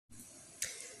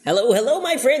Hello, hello,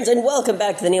 my friends, and welcome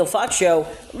back to the Neil Fox Show.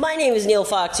 My name is Neil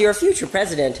Fox, your future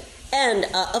president, and,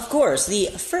 of course, the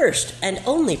first and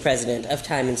only president of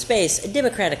time and space,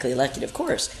 democratically elected, of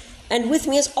course. And with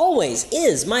me, as always,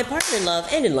 is my partner in love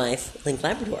and in life, Link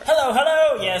Labrador. Hello,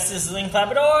 hello. Yes, this is Link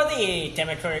Labrador, the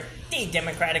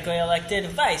democratically elected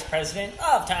vice president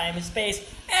of time and space,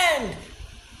 and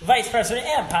vice president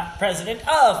and president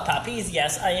of puppies.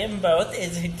 Yes, I am both.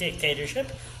 It's a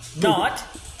dictatorship, not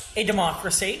a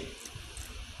democracy.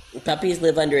 Puppies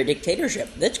live under a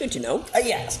dictatorship. That's good to know.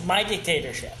 Yes, my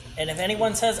dictatorship. And if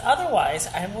anyone says otherwise,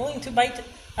 I'm willing to bark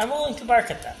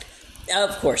at them.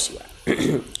 Of course you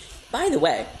are. By the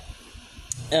way,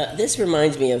 this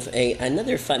reminds me of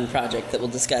another fun project that we'll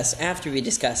discuss after we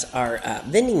discuss our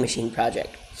vending machine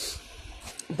project.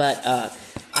 But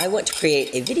I want to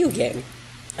create a video game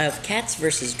of cats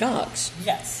versus dogs.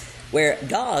 Yes. Where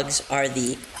dogs are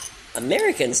the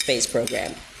American space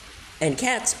program and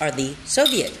cats are the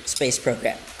Soviet space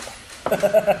program.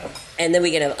 And then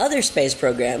we can have other space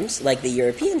programs like the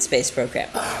European space program.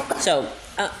 So,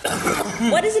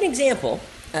 what is an example?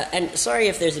 And sorry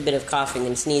if there's a bit of coughing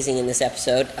and sneezing in this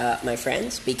episode, my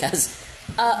friends, because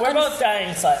we're both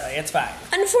dying slightly. It's fine.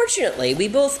 Unfortunately, we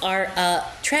both are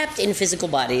trapped in physical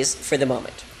bodies for the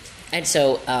moment. And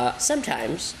so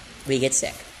sometimes we get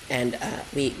sick. And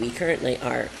we currently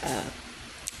are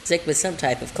sick with some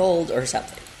type of cold or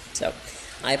something. So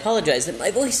I apologize that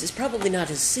my voice is probably not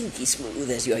as silky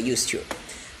smooth as you are used to.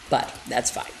 But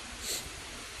that's fine.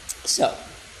 So,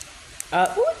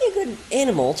 what would be a good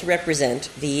animal to represent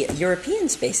the European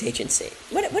Space Agency?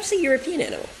 What's the European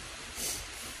animal?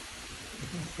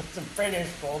 It's a British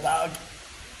bulldog.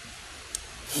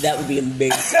 That would be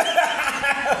amazing.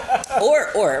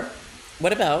 Or,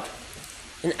 what about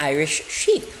an Irish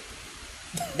sheep?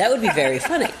 That would be very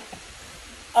funny.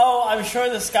 Oh, I'm sure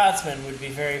the Scotsman would be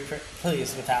very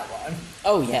pleased with that one.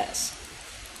 Oh, yes.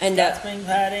 And Scotsman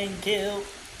padding kill.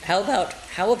 How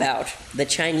about the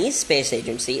Chinese Space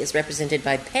Agency is represented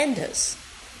by pandas?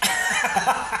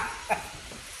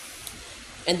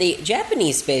 And the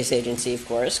Japanese Space Agency, of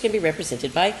course, can be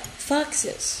represented by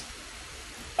foxes.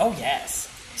 Oh, yes.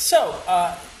 So,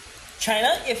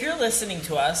 China, if you're listening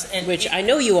to us... Which I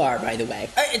know you are, by the way.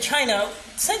 China,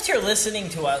 since you're listening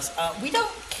to us, we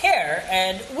don't care,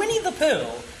 and Winnie the Pooh...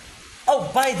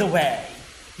 Oh, by the way,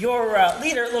 your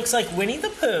leader looks like Winnie the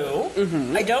Pooh.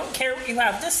 Mm-hmm. I don't care what you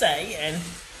have to say, and...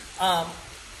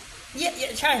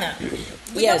 China.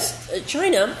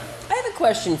 China, I have a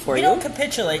question for you. We don't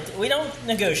capitulate. We don't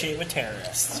negotiate with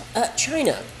terrorists.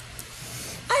 China,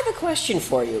 I have a question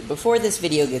for you before this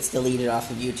video gets deleted off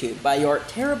of YouTube by your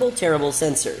terrible, terrible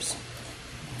censors.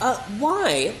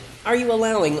 Why are you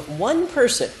allowing one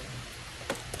person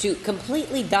to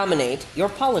completely dominate your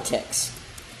politics?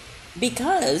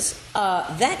 Because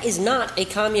that is not a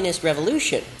communist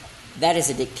revolution. That is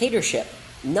a dictatorship.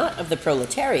 Not of the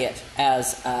proletariat,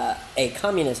 as a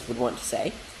communist would want to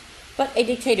say, but a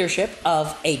dictatorship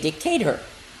of a dictator.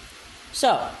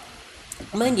 So,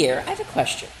 my dear, I have a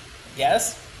question.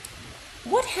 Yes?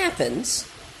 What happens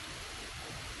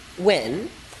when,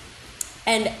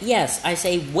 and yes, I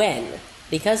say when,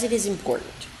 because it is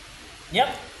important.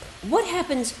 Yep. What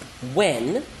happens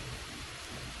when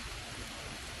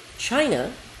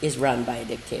China is run by a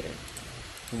dictator,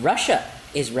 Russia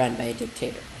is run by a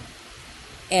dictator,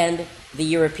 and the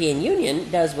European Union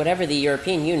does whatever the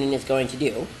European Union is going to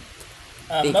do?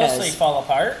 Mostly fall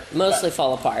apart.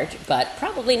 Fall apart, but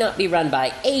probably not be run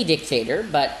by a dictator,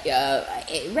 but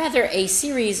rather a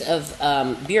series of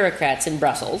bureaucrats in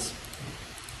Brussels.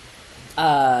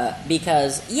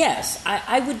 Because, yes,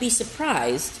 I would be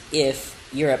surprised if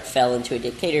Europe fell into a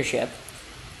dictatorship.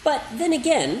 But then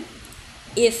again,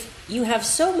 if you have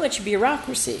so much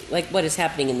bureaucracy, like what is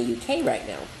happening in the UK right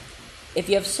now, if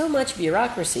you have so much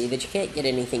bureaucracy that you can't get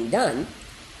anything done,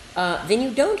 then you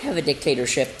don't have a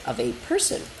dictatorship of a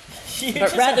person,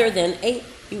 but rather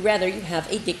you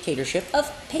have a dictatorship of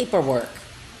paperwork.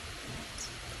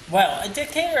 Well, a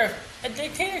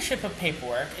dictatorship of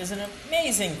paperwork is an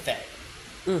amazing thing.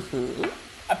 Mm-hmm.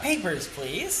 Papers,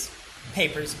 please.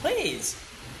 Papers, please.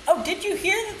 Oh, did you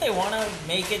hear that they want to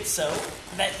make it so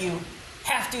that you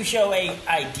have to show a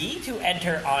ID to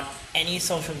enter on any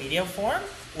social media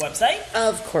website?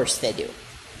 Of course they do.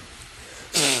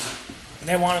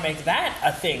 They want to make that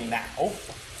a thing now.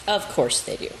 Of course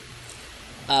they do.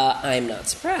 I'm not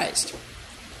surprised.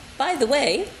 By the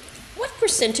way, what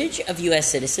percentage of U.S.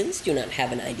 citizens do not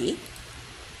have an ID?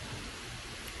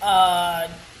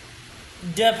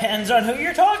 Depends on who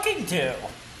you're talking to.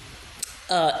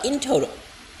 In total.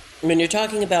 when you're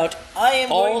talking about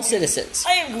all citizens.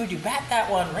 I am going to bat that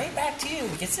one right back to you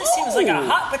because this seems like a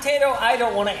hot potato I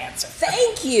don't want to answer.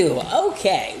 Thank you.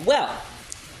 Okay, well,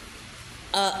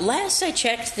 last I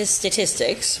checked the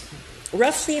statistics,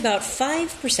 roughly about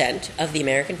 5% of the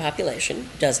American population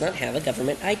does not have a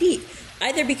government ID,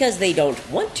 either because they don't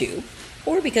want to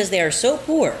or because they are so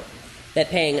poor that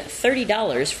paying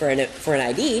 $30 for an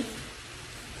ID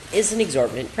is an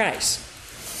exorbitant price.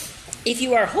 If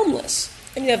you are homeless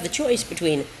and you have the choice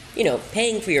between,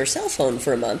 paying for your cell phone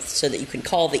for a month so that you can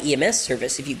call the EMS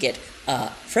service if you get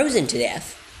frozen to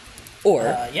death,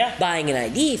 or buying an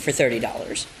ID for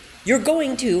 $30, you're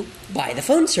going to buy the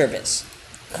phone service.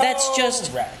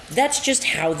 That's just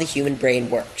how the human brain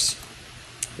works.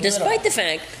 Despite the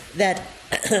fact that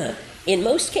in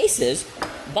most cases,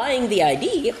 buying the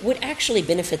ID would actually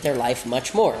benefit their life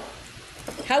much more.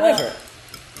 However,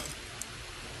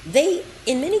 they,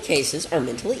 in many cases, are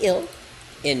mentally ill,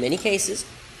 in many cases,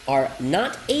 are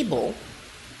not able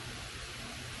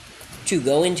to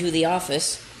go into the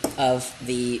office of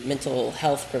the mental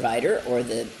health provider or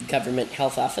the government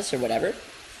health office or whatever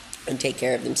and take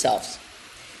care of themselves.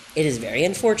 It is very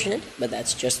unfortunate, but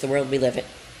that's just the world we live in.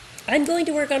 I'm going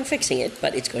to work on fixing it,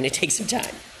 but it's going to take some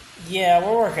time. Yeah,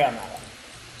 we're working on that one.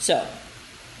 So,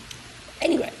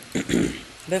 anyway,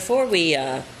 before we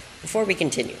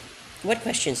continue, what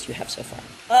questions do you have so far?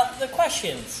 The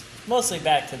questions, mostly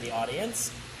back to the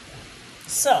audience.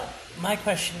 So, my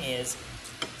question is,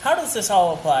 how does this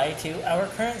all apply to our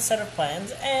current set of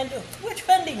plans, and which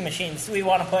vending machines do we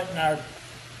want to put in our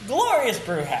glorious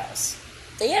brew house?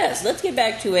 Yes, let's get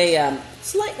back to a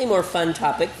slightly more fun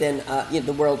topic than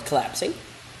the world collapsing.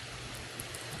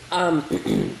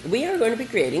 We are going to be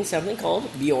creating something called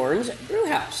Bjorn's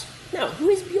Brewhouse. Now, who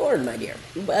is Bjorn, my dear?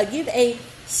 Give a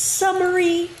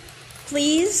summary,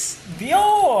 please.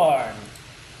 Bjorn!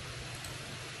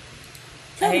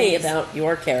 Tell me about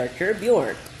your character,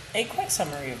 Bjorn. A quick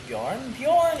summary of Bjorn.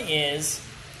 Bjorn is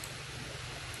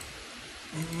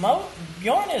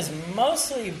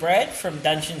mostly bred from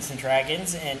Dungeons and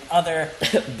Dragons and other...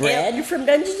 Bred from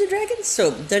Dungeons and Dragons?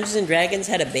 So Dungeons and Dragons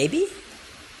had a baby?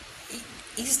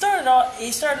 He started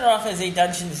off as a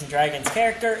Dungeons and Dragons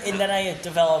character, and then I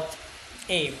developed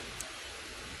a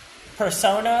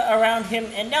persona around him,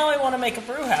 and now I want to make a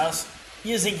brew house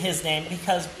using his name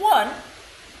because, one,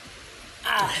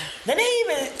 the name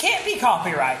can't be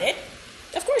copyrighted.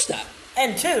 Of course not.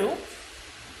 And two,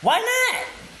 why not?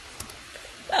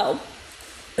 Well,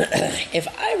 if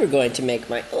I were going to make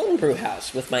my own brew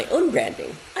house with my own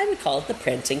branding, I would call it the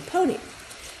Prancing Pony.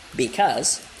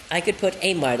 Because I could put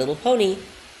a My Little Pony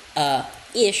My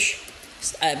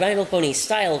Little Pony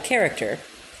style character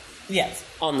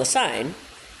on the sign,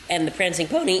 and the Prancing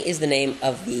Pony is the name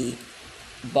of the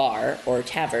bar or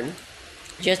tavern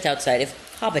just outside of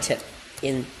Hobbiton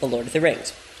in The Lord of the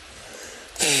Rings.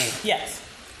 Yes.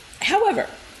 However,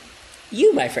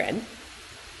 you, my friend,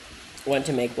 want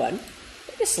to make one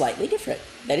that is slightly different,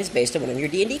 that is based on one of your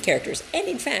D&D characters, and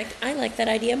in fact, I like that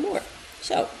idea more.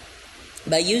 So,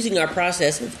 by using our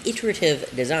process of iterative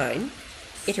design,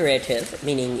 iterative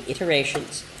meaning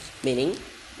iterations, meaning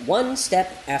one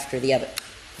step after the other.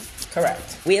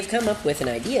 Correct. We have come up with an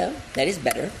idea that is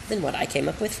better than what I came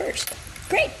up with first.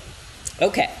 Great.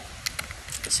 Okay.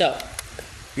 So,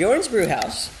 Bjorn's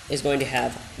Brewhouse is going to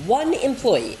have one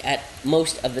employee at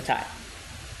most of the time.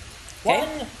 Okay?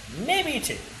 One, maybe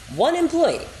two. One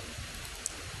employee.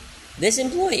 This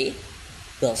employee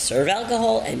will serve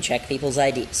alcohol and check people's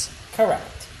IDs.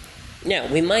 Correct. Now,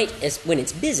 we might, when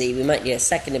it's busy, we might need a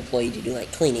second employee to do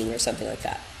like cleaning or something like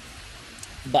that.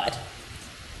 But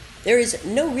there is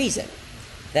no reason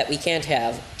that we can't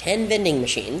have 10 vending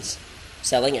machines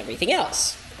selling everything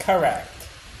else. Correct.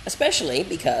 Especially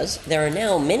because there are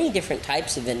now many different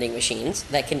types of vending machines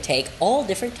that can take all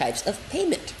different types of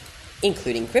payment,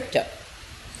 including crypto.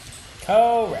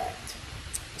 Correct.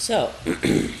 So,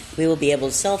 we will be able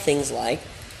to sell things like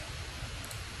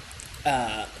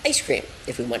ice cream,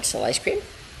 if we want to sell ice cream.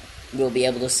 We'll be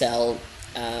able to sell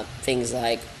things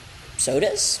like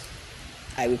sodas.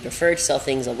 I would prefer to sell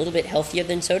things a little bit healthier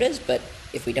than sodas, but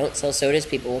if we don't sell sodas,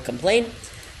 people will complain.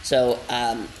 So,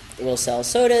 we'll sell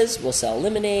sodas, we'll sell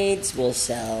lemonades, we'll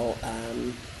sell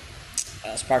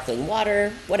sparkling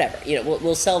water, whatever.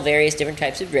 We'll sell various different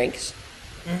types of drinks.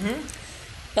 Mm-hmm.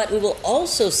 But we will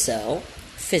also sell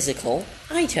physical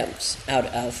items out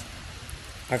of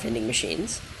our vending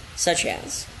machines, such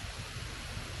as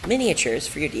miniatures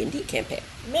for your D&D campaign.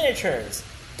 Miniatures,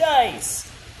 dice,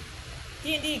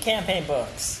 D&D campaign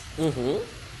books,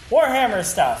 Mm-hmm. Warhammer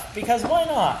stuff, because why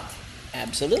not?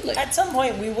 Absolutely. At some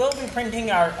point, we will be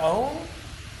printing our own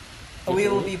we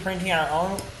will be printing our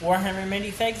own Warhammer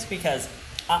minifigs because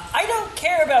I don't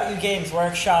care about you, Games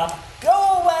Workshop.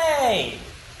 Go away!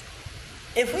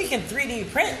 If we can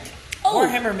 3D print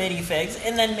Warhammer minifigs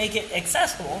and then make it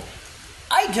accessible,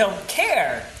 I don't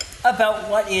care about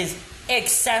what is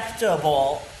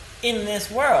acceptable in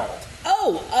this world.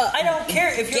 I don't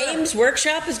care if Games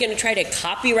Workshop is going to try to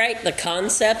copyright the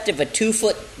concept of a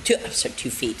 2-inch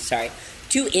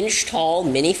tall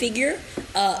minifigure.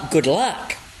 Good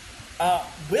luck.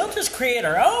 We'll just create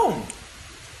our own.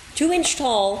 2-inch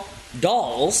tall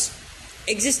dolls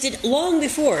existed long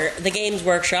before the Games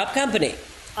Workshop company.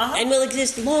 And will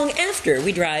exist long after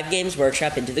we drive Games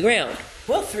Workshop into the ground.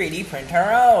 We'll 3D print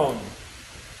our own.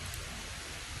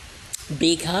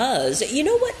 Because, you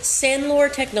know what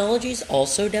Sandlore Technologies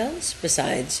also does,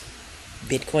 besides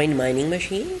Bitcoin mining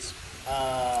machines?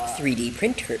 3D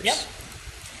printers. Yep.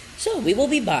 So we will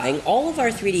be buying all of our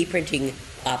 3D printing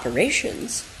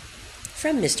operations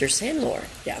from Mr. Sandlore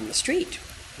down the street.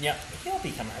 Yep, he'll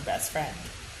become our best friend.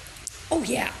 Oh,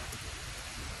 yeah.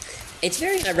 It's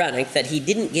very ironic that he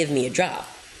didn't give me a job.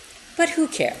 But who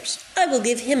cares? I will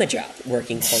give him a job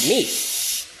working for me.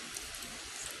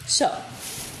 So,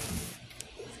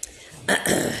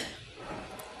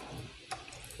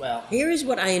 well, here is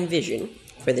what I envision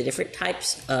for the different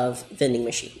types of vending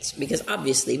machines. Because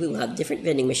obviously we will have different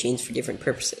vending machines for different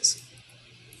purposes.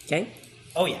 Okay?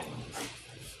 Oh, yeah.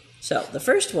 So, the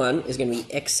first one is going to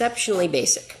be exceptionally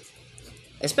basic.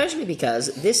 Especially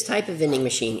because this type of vending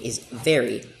machine is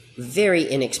very, very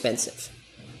inexpensive.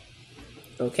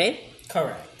 Okay?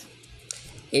 Correct.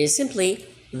 It is simply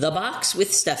the box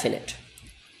with stuff in it.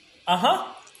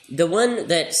 The one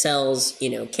that sells,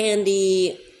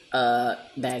 candy,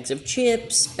 bags of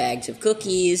chips, bags of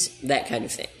cookies, that kind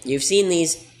of thing. You've seen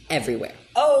these everywhere.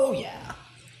 Oh, yeah.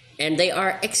 And they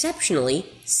are exceptionally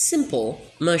simple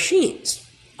machines.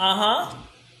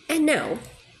 And now,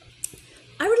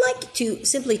 I would like to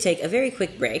simply take a very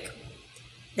quick break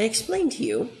and explain to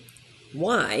you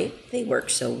why they work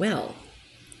so well.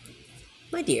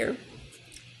 My dear,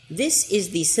 this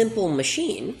is the simple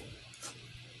machine.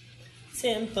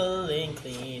 Simple and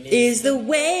clean is the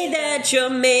way that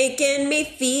you're making me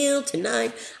feel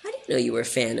tonight. I didn't know you were a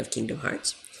fan of Kingdom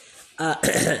Hearts.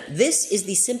 This is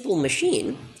the simple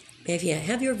machine. May I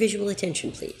have your visual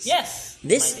attention, please? Yes.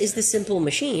 This is the simple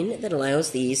machine that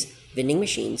allows these vending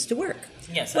machines to work.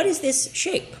 Yes. What is this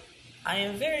shape? I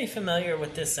am very familiar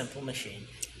with this simple machine.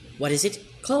 What is it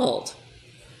called?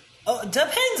 Oh,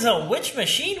 depends on which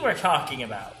machine we're talking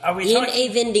about. Are we talking a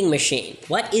vending machine?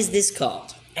 What is this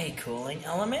called? A cooling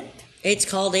element? It's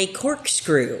called a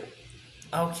corkscrew.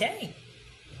 Okay.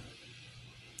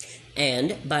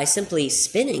 And by simply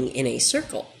spinning in a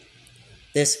circle,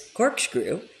 this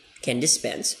corkscrew can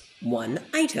dispense one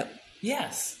item.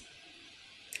 Yes.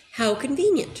 How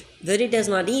convenient that it does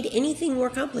not need anything more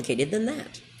complicated than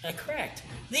that. Correct.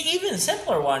 The even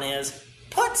simpler one is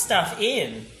put stuff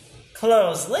in,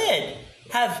 close lid,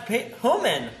 have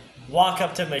human walk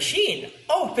up to machine,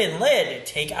 open lid,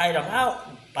 take item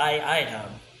out, buy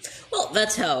item. Well,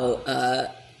 that's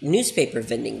how newspaper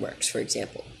vending works, for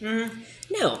example.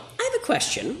 Now, I have a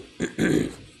question,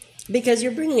 because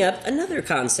you're bringing up another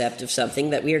concept of something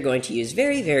that we are going to use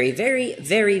very, very, very,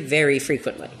 very, very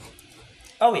frequently.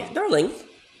 Oh, yeah. Darling,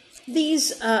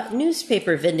 these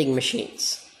newspaper vending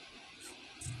machines,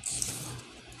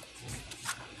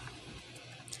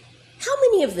 how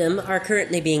many of them are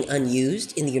currently being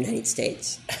unused in the United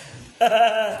States?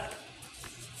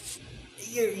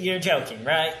 You're joking,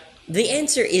 right? The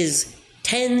answer is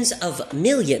tens of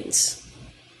millions.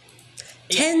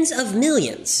 Tens of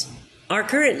millions are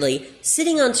currently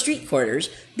sitting on street corners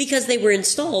because they were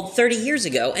installed 30 years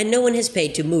ago and no one has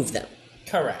paid to move them.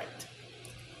 Correct.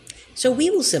 So we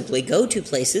will simply go to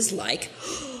places like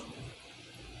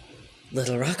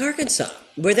Little Rock, Arkansas,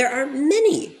 where there are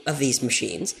many of these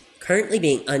machines currently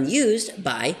being unused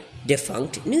by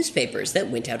defunct newspapers that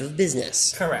went out of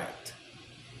business. Correct.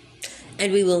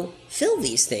 And we will fill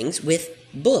these things with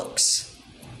books.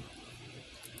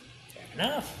 Fair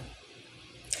enough.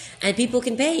 And people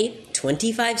can pay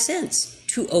 25 cents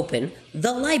to open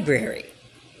the library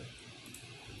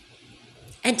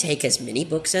and take as many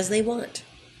books as they want.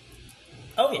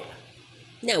 Oh, yeah.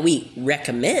 Now, we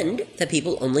recommend that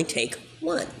people only take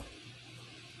one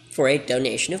for a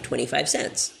donation of 25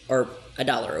 cents or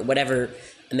 $1 or whatever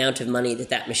amount of money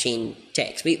that machine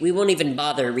takes. We won't even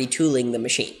bother retooling the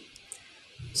machine.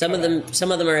 Some of them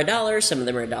are $1, some of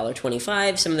them are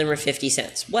 $1.25, some of them are 50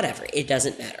 cents. Whatever, it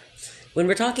doesn't matter. When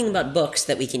we're talking about books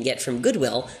that we can get from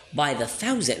Goodwill by the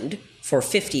 1,000 for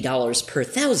 $50 per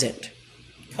 1,000,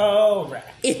 Correct.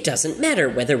 It doesn't matter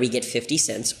whether we get 50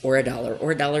 cents or $1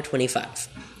 or $1.25.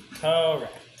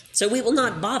 Correct. So we will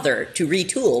not bother to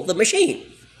retool the machine.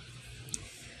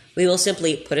 We will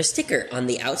simply put a sticker on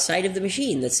the outside of the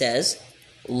machine that says,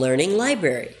 Learning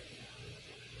Library,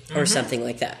 or something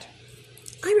like that.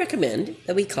 I recommend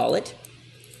that we call it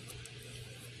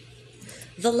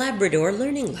the Labrador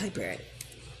Learning Library.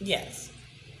 Yes.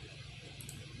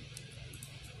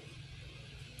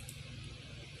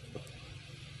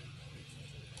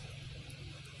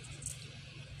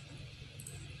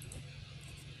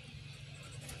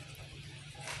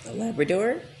 The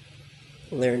Labrador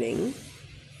Learning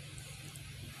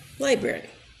Library.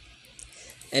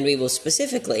 And we will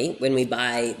specifically, when we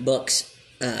buy books,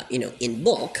 in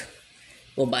bulk,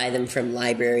 we'll buy them from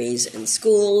libraries and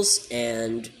schools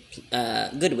and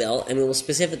Goodwill, and we will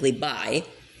specifically buy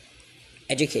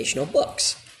educational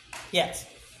books. Yes.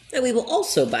 And we will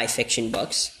also buy fiction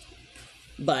books,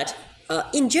 but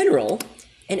in general,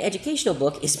 an educational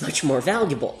book is much more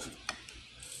valuable.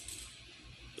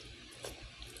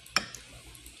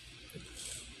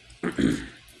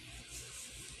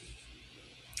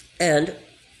 And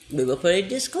we will put a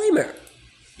disclaimer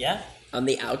on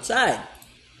the outside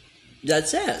that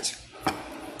says,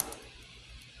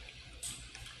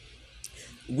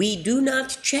 we do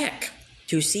not check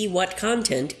to see what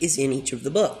content is in each of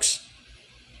the books.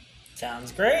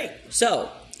 Sounds great. So,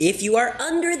 if you are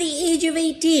under the age of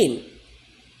 18,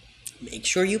 make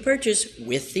sure you purchase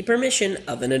with the permission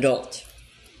of an adult.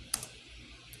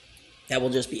 That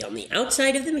will just be on the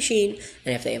outside of the machine,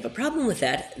 and if they have a problem with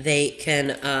that, they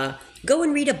can go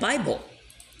and read a Bible,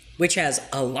 which has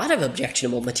a lot of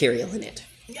objectionable material in it.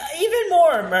 Even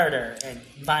more murder and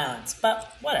violence,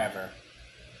 but whatever.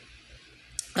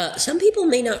 Some people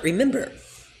may not remember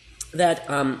that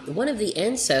one of the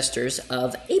ancestors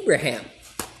of Abraham,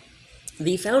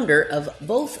 the founder of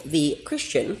both the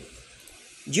Christian,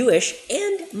 Jewish,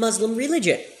 and Muslim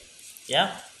religion,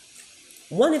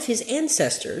 one of his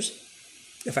ancestors,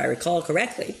 if I recall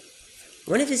correctly,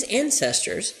 one of his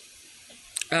ancestors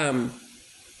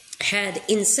had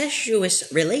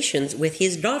incestuous relations with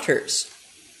his daughters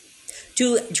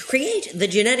to create the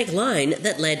genetic line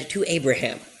that led to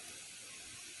Abraham.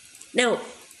 Now,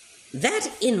 that,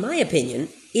 in my opinion,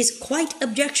 is quite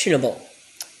objectionable.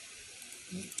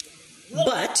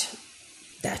 But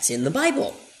that's in the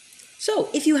Bible. So,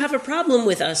 if you have a problem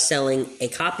with us selling a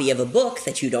copy of a book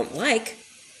that you don't like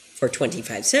for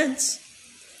 25 cents,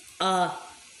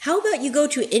 how about you go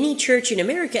to any church in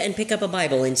America and pick up a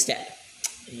Bible instead?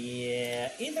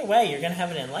 Yeah, either way, you're going to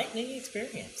have an enlightening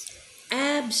experience.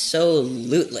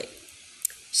 Absolutely.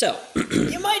 So,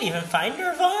 you might even find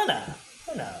Nirvana.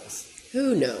 Who knows?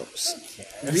 Who knows?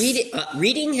 Who cares?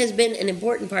 Reading has been an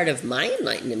important part of my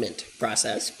enlightenment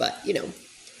process, but,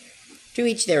 to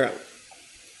each their own.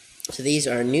 So these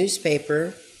are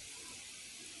newspaper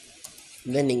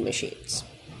vending machines.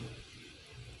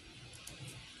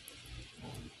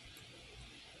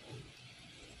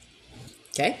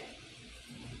 Okay?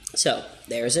 So,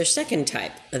 there's our second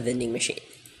type of vending machine.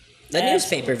 The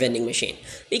newspaper vending machine.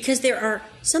 Because there are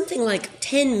something like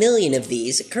 10 million of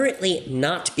these currently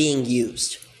not being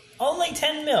used. Only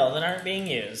 10 mil that aren't being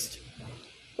used.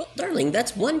 Well, darling,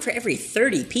 that's one for every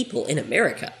 30 people in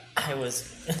America. I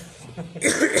was...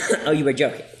 Oh, you were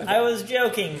joking. Okay. I was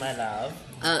joking, my love.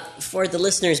 For the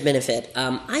listener's benefit, I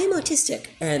am autistic,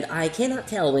 and I cannot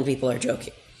tell when people are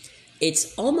joking.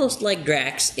 It's almost like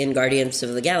Drax in Guardians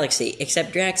of the Galaxy,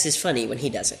 except Drax is funny when he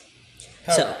does it.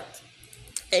 Correct. So,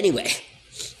 anyway,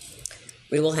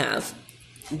 we will have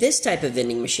this type of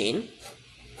vending machine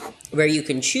where you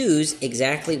can choose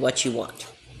exactly what you want.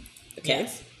 Okay?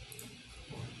 Yes.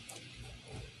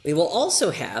 We will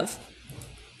also have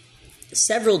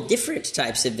several different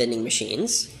types of vending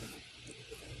machines,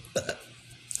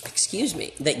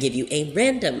 that give you a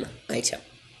random item.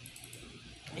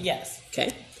 Yes.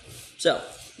 Okay? So,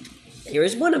 here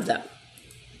is one of them.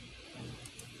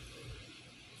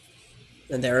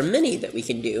 And there are many that we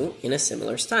can do in a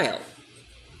similar style.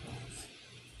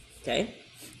 Okay?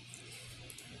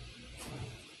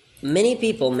 Many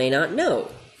people may not know,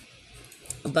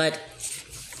 but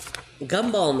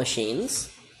gumball machines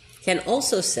can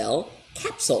also sell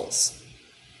capsules.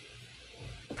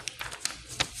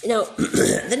 Now,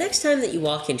 the next time that you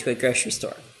walk into a grocery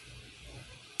store,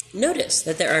 notice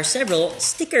that there are several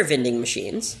sticker vending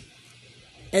machines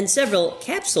and several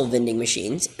capsule vending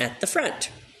machines at the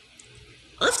front.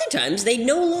 Oftentimes, they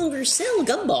no longer sell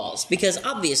gumballs because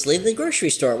obviously the grocery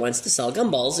store wants to sell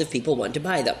gumballs if people want to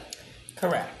buy them.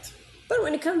 Correct. But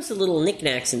when it comes to little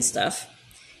knickknacks and stuff,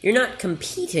 you're not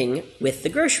competing with the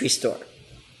grocery store.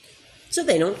 So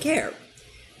they don't care.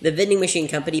 The vending machine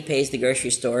company pays the grocery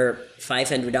store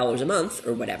 $500 a month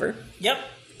or whatever. Yep.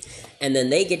 And then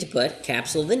they get to put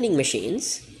capsule vending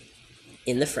machines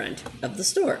in the front of the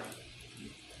store.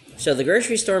 So the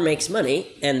grocery store makes money,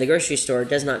 and the grocery store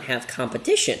does not have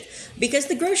competition, because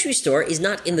the grocery store is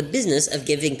not in the business of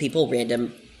giving people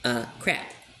random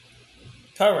crap.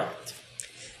 Correct.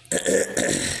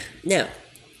 Now,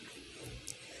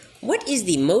 what is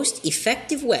the most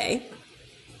effective way,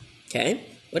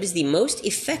 what is the most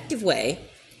effective way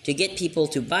to get people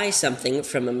to buy something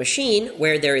from a machine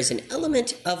where there is an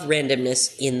element of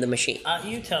randomness in the machine?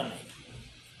 You tell me.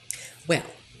 Well,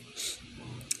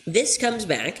 this comes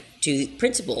back to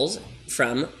principles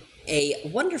from a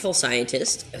wonderful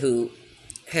scientist who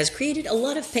has created a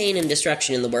lot of pain and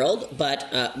destruction in the world, but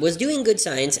was doing good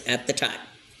science at the time,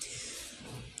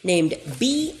 named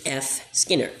B.F.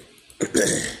 Skinner.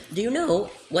 Do you know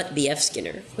what B.F.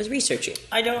 Skinner was researching?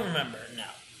 I don't remember, no.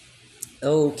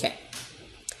 Okay.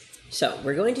 So,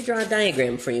 we're going to draw a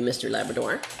diagram for you, Mr.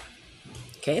 Labrador.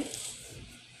 Okay?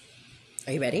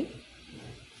 Are you ready?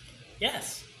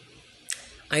 Yes.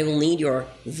 I will need your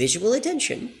visual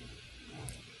attention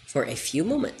for a few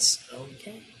moments.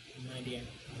 Okay, my dear.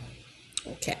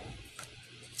 Okay.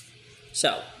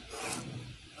 So,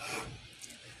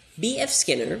 B.F.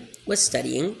 Skinner was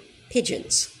studying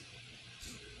pigeons.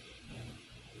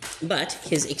 But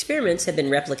his experiments have been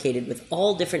replicated with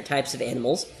all different types of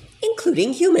animals,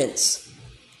 including humans.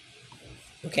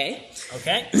 Okay?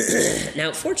 Okay.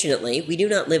 Now, fortunately, we do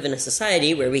not live in a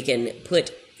society where we can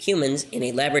put humans in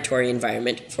a laboratory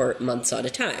environment for months at a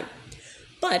time.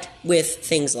 But with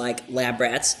things like lab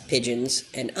rats, pigeons,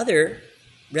 and other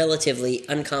relatively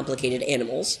uncomplicated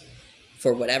animals,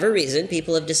 for whatever reason,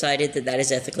 people have decided that that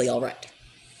is ethically all right.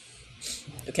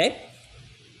 Okay?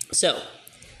 So,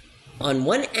 on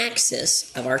one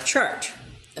axis of our chart,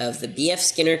 of the B.F.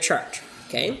 Skinner chart,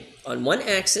 okay, on one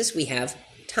axis we have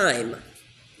time.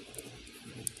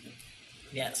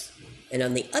 Yes. And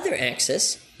on the other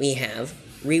axis, we have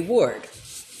reward.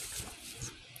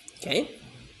 Okay?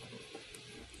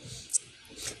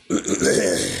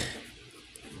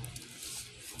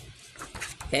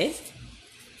 Okay?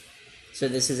 So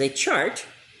this is a chart.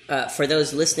 For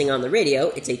those listening on the radio,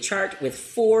 it's a chart with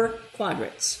 4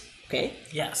 quadrants. Okay?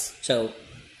 Yes. So,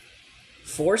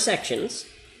 4 sections.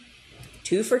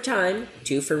 2 for time,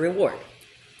 2 for reward.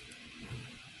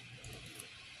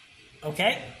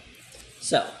 Okay.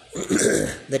 So,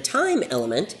 the time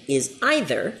element is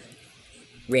either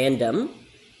random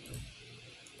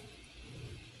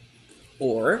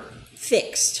or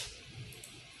fixed.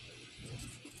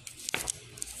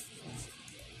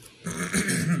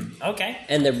 Okay.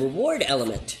 And the reward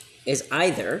element is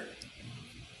either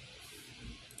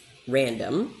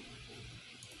random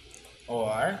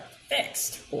Or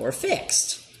fixed. or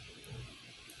fixed.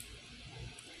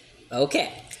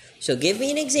 Okay, so give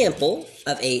me an example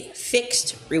of a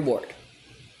fixed reward.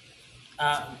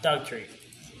 Dog treat.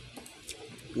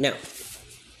 No.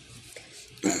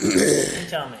 You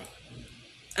tell me.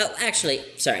 Oh, actually,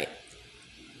 sorry.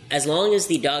 As long as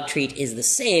the dog treat is the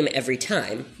same every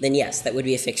time, then yes, that would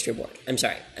be a fixed reward. I'm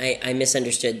sorry, I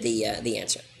misunderstood the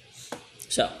answer.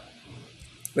 So,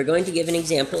 we're going to give an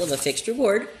example of a fixed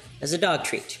reward as a dog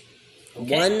treat.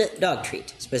 Okay. 1 dog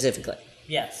treat, specifically.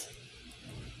 Yes.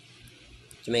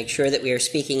 To make sure that we are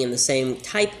speaking in the same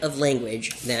type of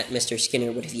language that Mr.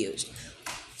 Skinner would have used.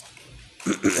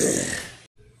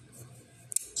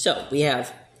 So, we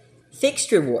have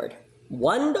fixed reward,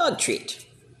 1 dog treat.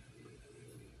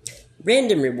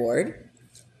 Random reward,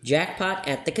 jackpot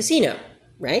at the casino,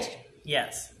 right?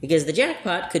 Yes. Because the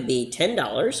jackpot could be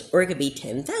 $10 or it could be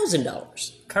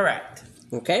 $10,000. Correct.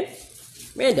 Okay?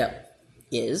 Random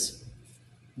is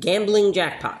gambling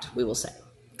jackpot, we will say.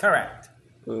 Correct.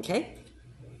 Okay?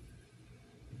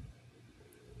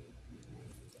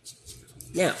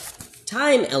 Now,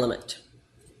 time element.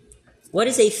 What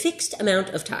is a fixed amount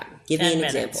of time? Give me 10 an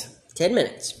minutes. example. 10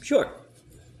 minutes. Sure.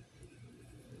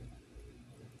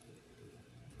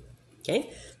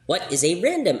 Okay? What is a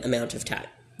random amount of time?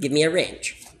 Give me a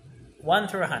range. 1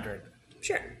 through 100.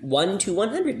 Sure. 1 to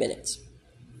 100 minutes.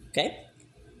 Okay?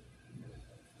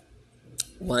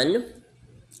 1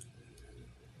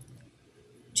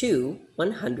 to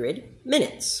 100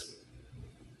 minutes.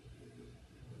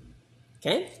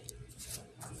 Okay?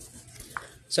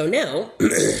 So now,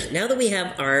 now that we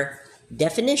have our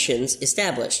definitions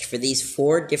established for these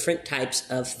 4 different types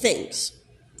of things,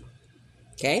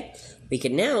 okay, we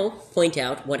can now point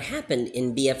out what happened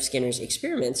in B.F. Skinner's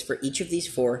experiments for each of these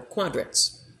 4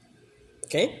 quadrants.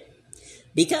 Okay?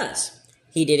 Because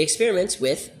he did experiments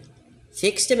with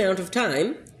fixed amount of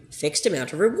time, fixed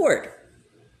amount of reward.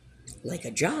 like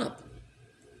a job,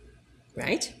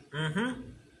 right? Mm-hmm.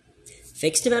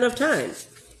 Fixed amount of time,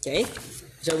 okay?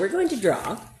 So we're going to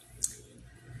draw,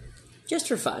 just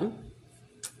for fun,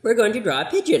 we're going to draw a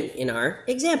pigeon in our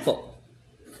example.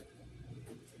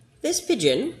 This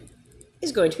pigeon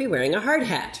is going to be wearing a hard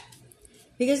hat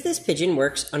because this pigeon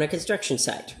works on a construction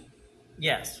site.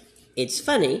 Yes. It's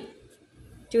funny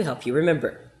to help you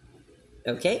remember.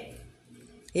 Okay?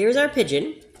 Here's our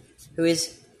pigeon who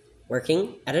is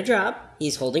working at a job.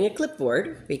 He's holding a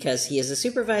clipboard because he is a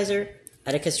supervisor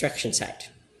at a construction site.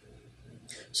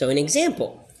 So an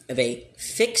example of a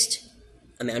fixed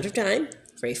amount of time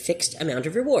for a fixed amount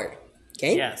of reward.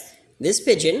 Okay? Yes. This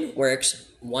pigeon works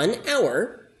 1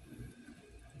 hour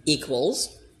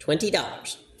equals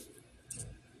 $20.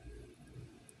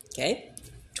 Okay?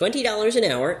 $20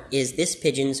 an hour is this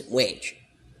pigeon's wage.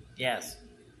 Yes.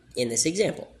 In this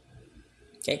example.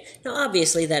 Okay? Now,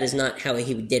 obviously, that is not how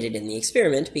he did it in the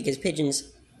experiment, because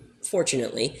pigeons,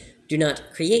 fortunately, do not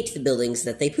create the buildings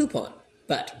that they poop on.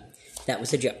 But that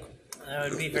was a joke. That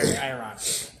would be very ironic.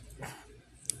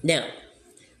 Now,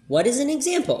 what is an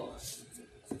example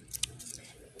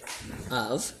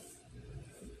of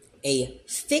a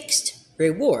fixed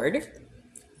reward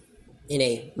in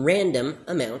a random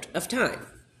amount of time?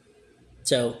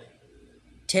 So,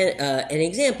 an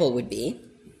example would be,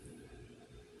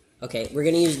 okay, we're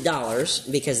going to use dollars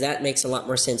because that makes a lot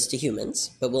more sense to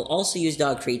humans, but we'll also use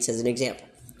dog treats as an example.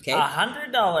 Okay?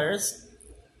 $100.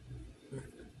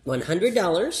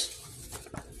 $100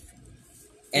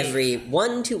 every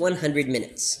 1 to 100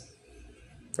 minutes,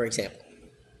 for example.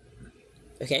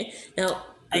 Okay? Now,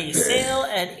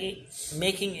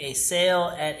 making a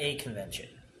sale at a convention.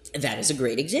 that is a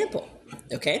great example.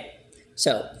 Okay?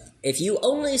 So, if you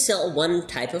only sell one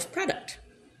type of product,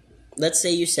 let's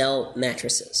say you sell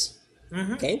mattresses.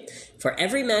 Mm-hmm. Okay? For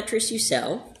every mattress you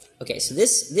sell, okay, so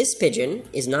this pigeon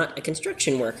is not a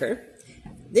construction worker.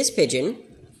 This pigeon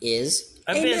is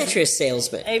a mattress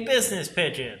salesman. A business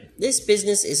pigeon. This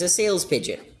business is a sales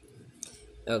pigeon.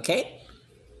 Okay?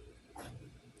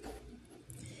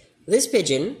 This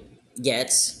pigeon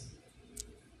gets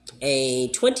a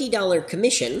 $20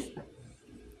 commission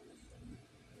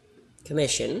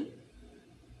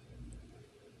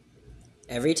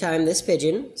every time this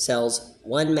pigeon sells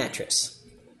one mattress.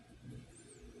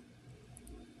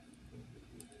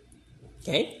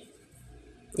 Okay?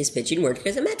 This pigeon works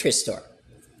at a mattress store.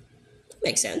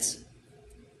 Makes sense.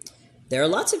 There are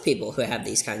lots of people who have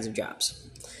these kinds of jobs.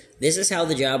 This is how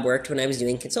the job worked when I was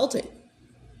doing consulting,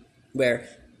 where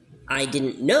I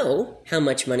didn't know how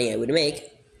much money I would make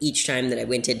each time that I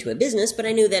went into a business, but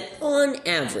I knew that on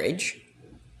average,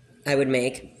 I would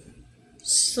make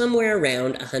somewhere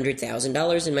around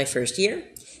 $100,000 in my first year,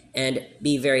 and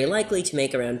be very likely to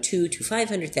make around $200,000 to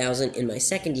 $500,000 in my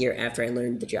second year after I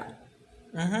learned the job.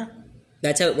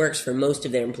 That's how it works for most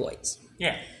of their employees.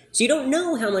 Yeah. So you don't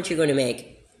know how much you're going to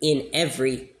make in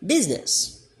every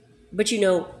business, but you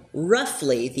know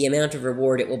roughly the amount of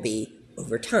reward it will be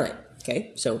over time.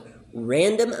 Okay? So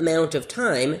random amount of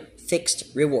time, fixed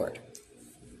reward.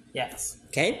 Yes.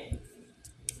 Okay?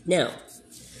 Now,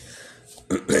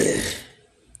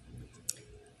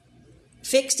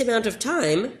 fixed amount of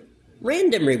time,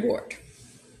 random reward.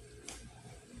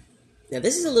 Now,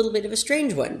 this is a little bit of a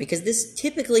strange one, because this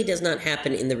typically does not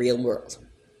happen in the real world.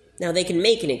 Now, they can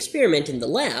make an experiment in the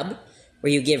lab,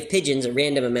 where you give pigeons a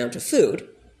random amount of food,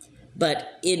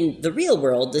 but in the real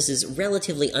world, this is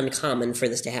relatively uncommon for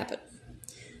this to happen.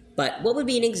 But what would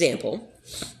be an example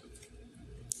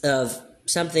of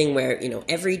something where,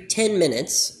 every 10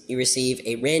 minutes, you receive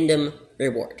a random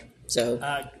reward? So,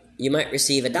 you might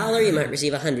receive $1, you might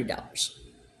receive $100.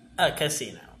 A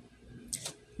casino.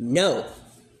 No.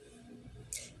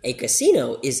 A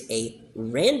casino is a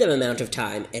random amount of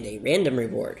time and a random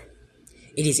reward.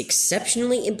 It is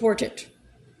exceptionally important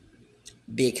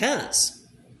because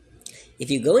if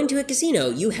you go into a casino,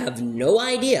 you have no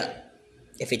idea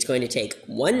if it's going to take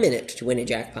 1 minute to win a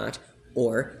jackpot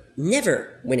or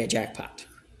never win a jackpot.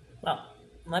 Well,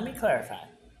 let me clarify.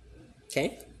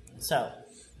 Okay? So,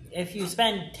 if you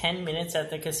spend 10 minutes at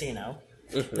the casino,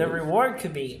 the reward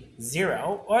could be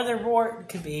 0 or the reward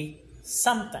could be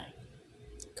something.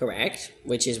 Correct,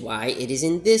 which is why it is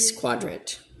in this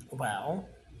quadrant. Well,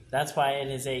 that's why it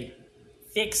is a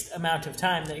fixed amount of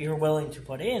time that you're willing to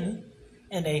put in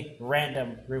and a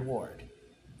random reward.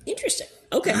 Interesting.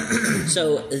 Okay.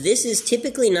 So this is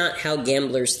typically not how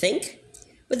gamblers think,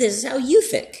 but this is how you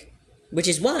think, which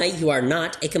is why you are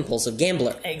not a compulsive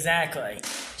gambler. Exactly.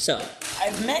 So,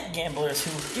 I've met gamblers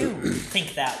who do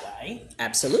think that way.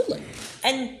 absolutely.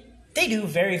 And they do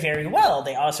very, very well.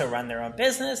 They also run their own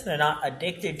business. They're not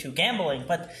addicted to gambling,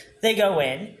 but they go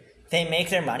in, they make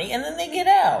their money, and then they get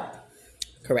out.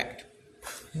 Correct.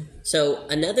 So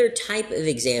another type of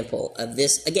example of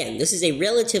this, again, this is a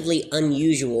relatively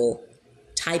unusual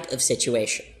type of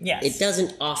situation. Yes. It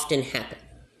doesn't often happen.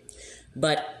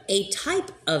 But a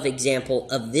type of example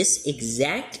of this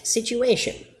exact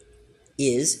situation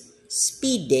is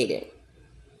speed dating.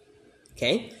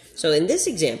 Okay? So in this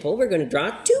example, we're going to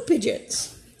draw 2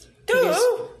 pigeons.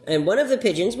 And one of the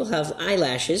pigeons will have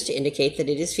eyelashes to indicate that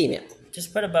it is female.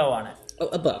 Just put a bow on it. Oh,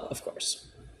 a bow, of course.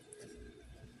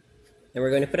 And we're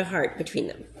going to put a heart between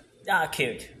them. Ah,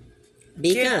 cute.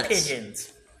 Because Cute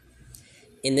pigeons.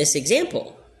 in this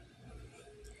example,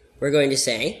 we're going to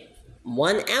say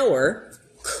 1 hour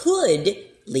could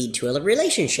lead to a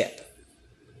relationship.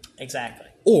 Exactly.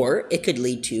 Or it could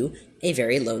lead to a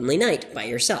very lonely night by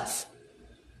yourself.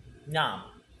 Nom.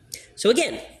 So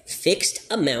again,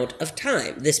 fixed amount of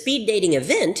time. The speed dating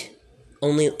event,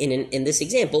 only in this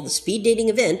example, the speed dating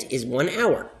event is 1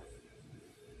 hour.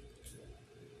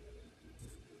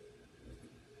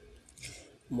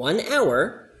 One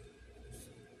hour,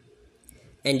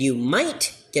 and you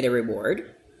might get a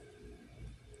reward,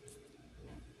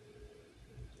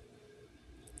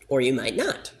 or you might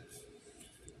not.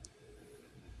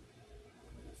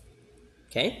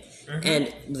 Okay? Mm-hmm.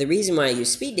 And the reason why I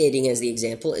use speed dating as the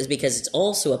example is because it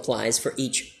also applies for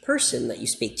each person that you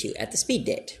speak to at the speed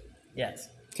date. Yes.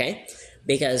 Okay?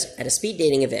 Because at a speed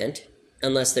dating event,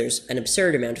 unless there's an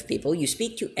absurd amount of people, you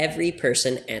speak to every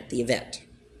person at the event.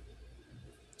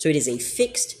 So it is a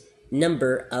fixed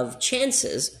number of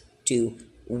chances to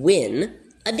win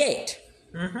a date,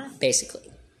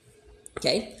 basically.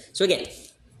 Okay? So again,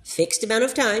 fixed amount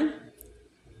of time,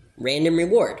 random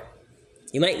reward.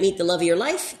 You might meet the love of your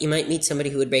life. You might meet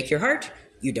somebody who would break your heart.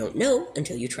 You don't know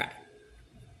until you try.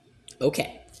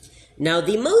 Okay. Now,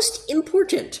 the most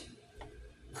important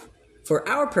for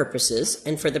our purposes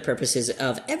and for the purposes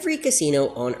of every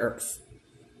casino on Earth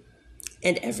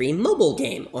and every mobile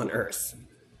game on Earth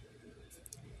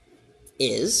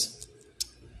is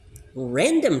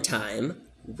random time,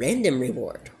 random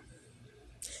reward.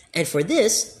 And for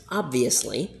this,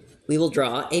 obviously, we will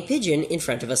draw a pigeon in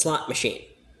front of a slot machine.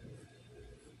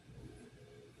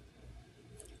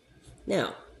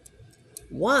 Now,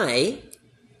 why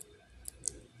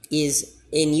is,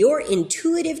 in your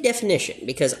intuitive definition,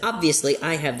 because obviously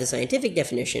I have the scientific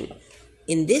definition,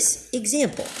 in this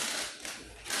example,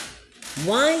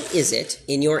 why is it,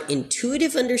 in your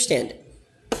intuitive understanding,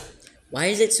 why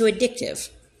is it so addictive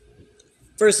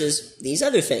versus these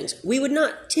other things? We would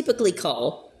not typically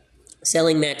call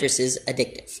selling mattresses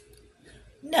addictive.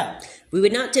 No. We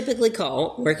would not typically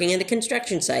call working at a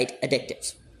construction site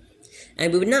addictive.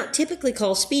 And we would not typically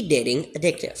call speed dating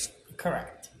addictive.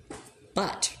 Correct.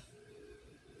 But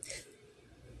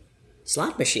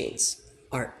slot machines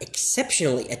are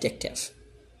exceptionally addictive,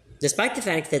 despite the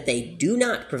fact that they do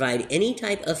not provide any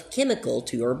type of chemical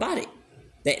to your body.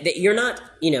 That you're not,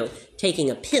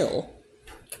 taking a pill.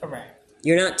 Correct.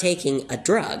 You're not taking a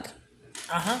drug.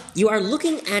 You are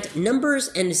looking at numbers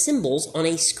and symbols on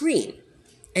a screen.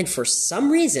 And for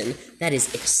some reason, that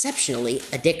is exceptionally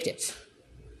addictive.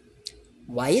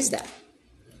 Why is that?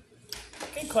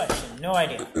 Good question. No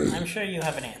idea. I'm sure you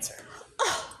have an answer.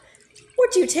 Oh,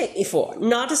 what do you take me for?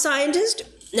 Not a scientist?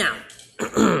 Now,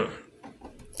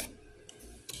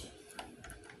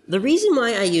 the reason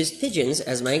why I used pigeons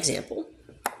as my example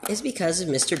is because of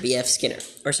Dr. B.F.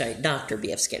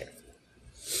 Skinner.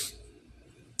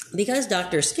 Because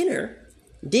Dr. Skinner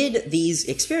did these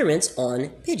experiments on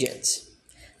pigeons.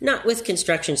 Not with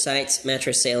construction sites,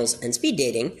 mattress sales, and speed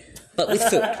dating, but with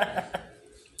food.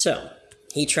 So,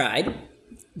 he tried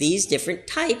these different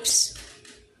types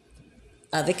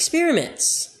of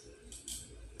experiments.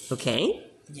 Okay?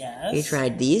 Yes. He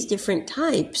tried these different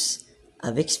types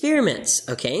of experiments.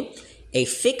 Okay? A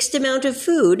fixed amount of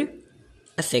food,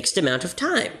 a fixed amount of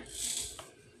time.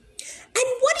 And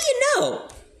what do you know?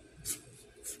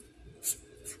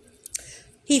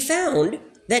 He found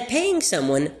that paying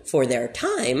someone for their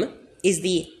time is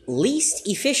the least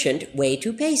efficient way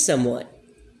to pay someone.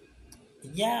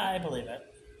 Yeah, I believe it.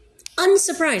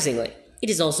 Unsurprisingly, it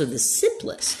is also the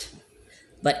simplest,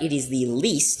 but it is the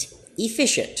least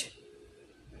efficient.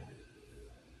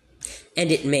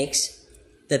 And it makes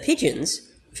the pigeons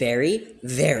very,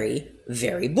 very,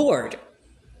 very bored.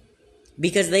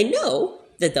 Because they know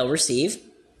that they'll receive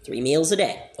 3 meals a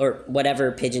day, or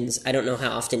whatever pigeons, I don't know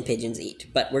how often pigeons eat,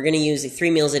 but we're going to use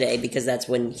 3 meals a day because that's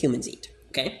when humans eat,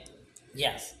 okay?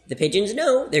 Yes. The pigeons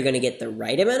know they're going to get the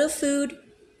right amount of food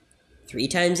 3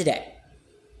 times a day.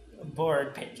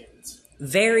 Bored pigeons.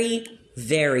 very,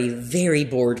 very, very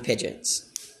bored pigeons.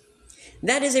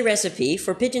 That is a recipe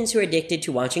for pigeons who are addicted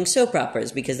to watching soap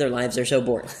operas because their lives are so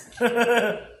boring.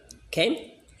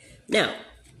 Okay? Now,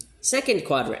 second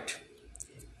quadrant.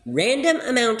 Random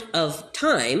amount of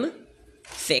time,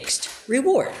 fixed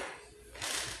reward.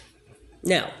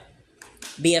 Now,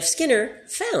 B.F. Skinner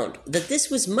found that this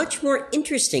was much more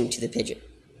interesting to the pigeon.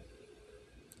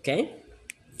 Okay?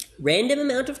 Random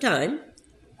amount of time,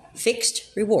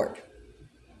 fixed reward.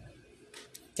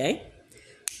 Okay?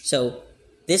 So,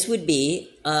 this would be,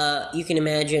 you can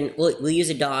imagine, we'll use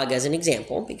a dog as an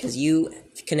example because you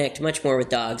connect much more with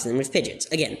dogs than with pigeons.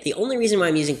 Again, the only reason why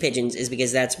I'm using pigeons is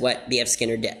because that's what B.F.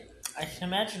 Skinner did. I can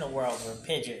imagine a world where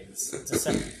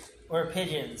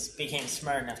pigeons became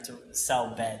smart enough to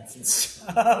sell beds and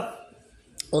stuff.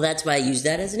 Well, that's why I used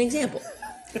that as an example.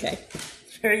 Okay?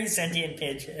 Very sentient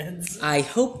pigeons. I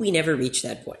hope we never reach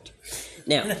that point.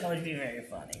 Now, That would be very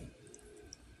funny.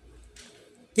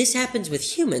 this happens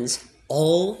with humans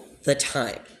all the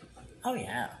time. Oh,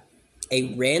 yeah.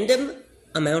 A random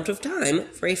amount of time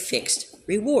for a fixed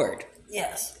reward.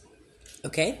 Yes.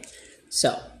 Okay?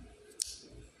 So,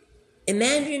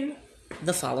 imagine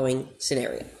the following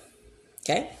scenario.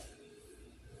 Okay?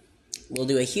 We'll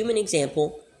do a human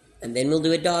example, and then we'll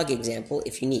do a dog example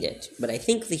if you need it. But I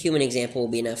think the human example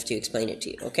will be enough to explain it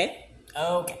to you, okay?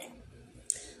 Okay.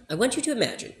 I want you to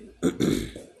imagine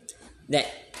that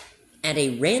at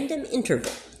a random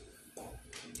interval,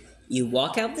 you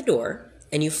walk out the door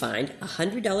and you find a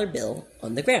 $100 bill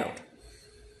on the ground.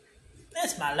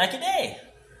 That's my lucky day.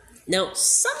 Now,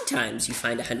 sometimes you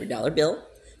find a $100 bill,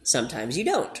 sometimes you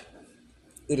don't.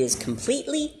 It is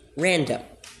completely random.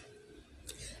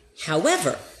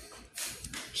 However,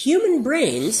 human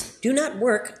brains do not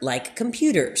work like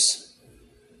computers.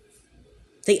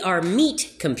 They are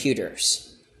meat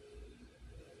computers,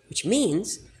 which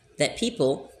means that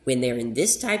people, when they're in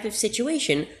this type of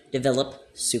situation, develop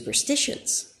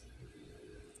superstitions.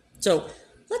 So,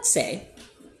 let's say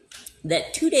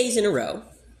that 2 days in a row,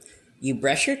 you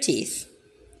brush your teeth,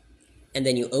 and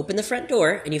then you open the front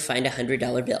door and you find a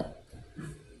 $100 bill.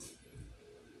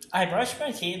 I brush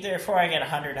my teeth, therefore I get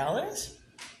 $100?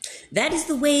 That is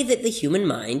the way that the human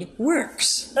mind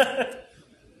works.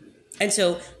 And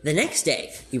so, the next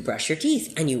day, you brush your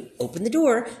teeth and you open the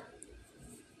door,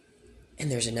 and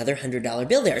there's another $100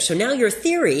 bill there. So now your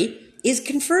theory is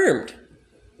confirmed.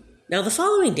 Now the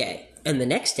following day, and the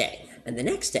next day, and the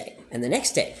next day, and the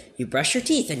next day, you brush your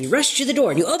teeth and you rush to the door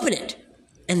and you open it,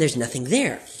 and there's nothing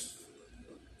there.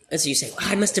 And so you say,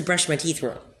 I must have brushed my teeth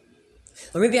wrong.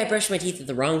 Or maybe I brushed my teeth at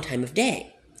the wrong time of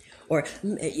day. But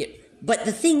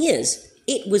the thing is,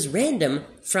 it was random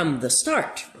from the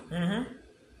start. Mm-hmm.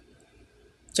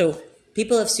 So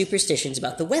people have superstitions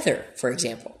about the weather, for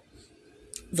example.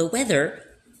 The weather,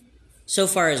 so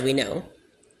far as we know,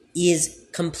 is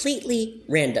completely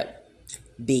random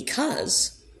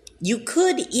because you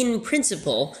could, in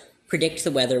principle, predict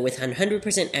the weather with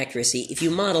 100% accuracy if you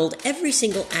modeled every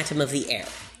single atom of the air.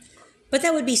 But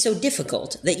that would be so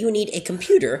difficult that you would need a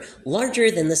computer larger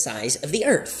than the size of the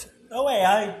Earth. Oh, wait,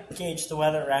 I gauge the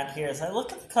weather around here as I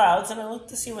look at the clouds and I look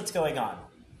to see what's going on.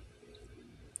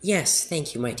 Yes,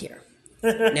 thank you, my dear.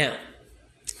 Now,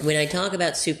 when I talk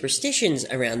about superstitions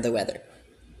around the weather,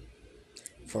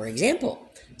 for example,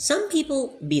 some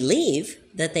people believe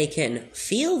that they can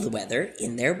feel the weather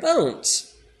in their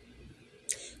bones.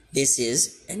 This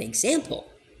is an example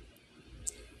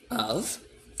of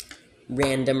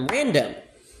random.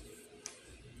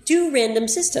 Two random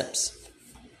systems.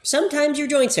 Sometimes your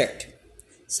joints hurt.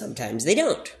 Sometimes they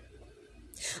don't.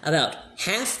 About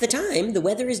half the time, the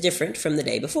weather is different from the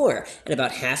day before, and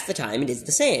about half the time it is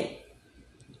the same.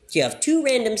 So you have two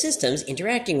random systems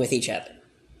interacting with each other.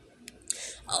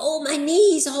 Oh, my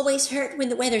knees always hurt when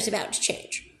the weather's about to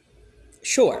change.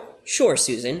 Sure,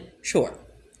 Susan, sure.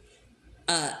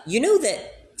 You know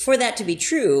that for that to be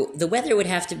true, the weather would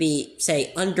have to be,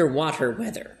 say, underwater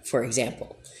weather, for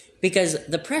example. Because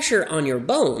the pressure on your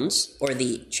bones, or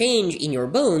the change in your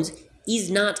bones, is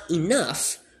not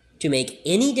enough to make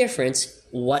any difference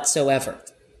whatsoever.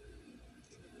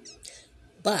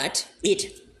 But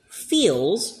it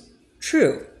feels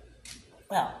true.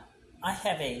 Well, I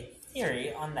have a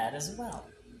theory on that as well.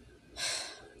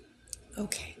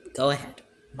 Okay, go ahead.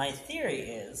 My theory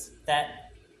is that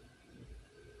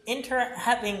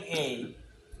having a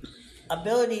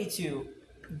ability to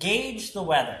gauge the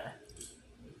weather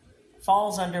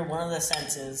falls under one of the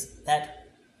senses that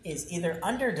is either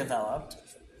underdeveloped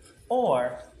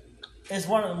or is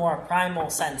one of the more primal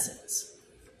senses.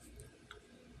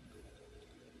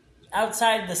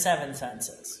 Outside the seven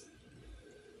senses.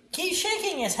 He's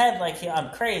shaking his head like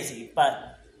I'm crazy,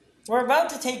 but we're about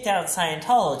to take down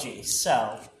Scientology,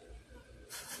 so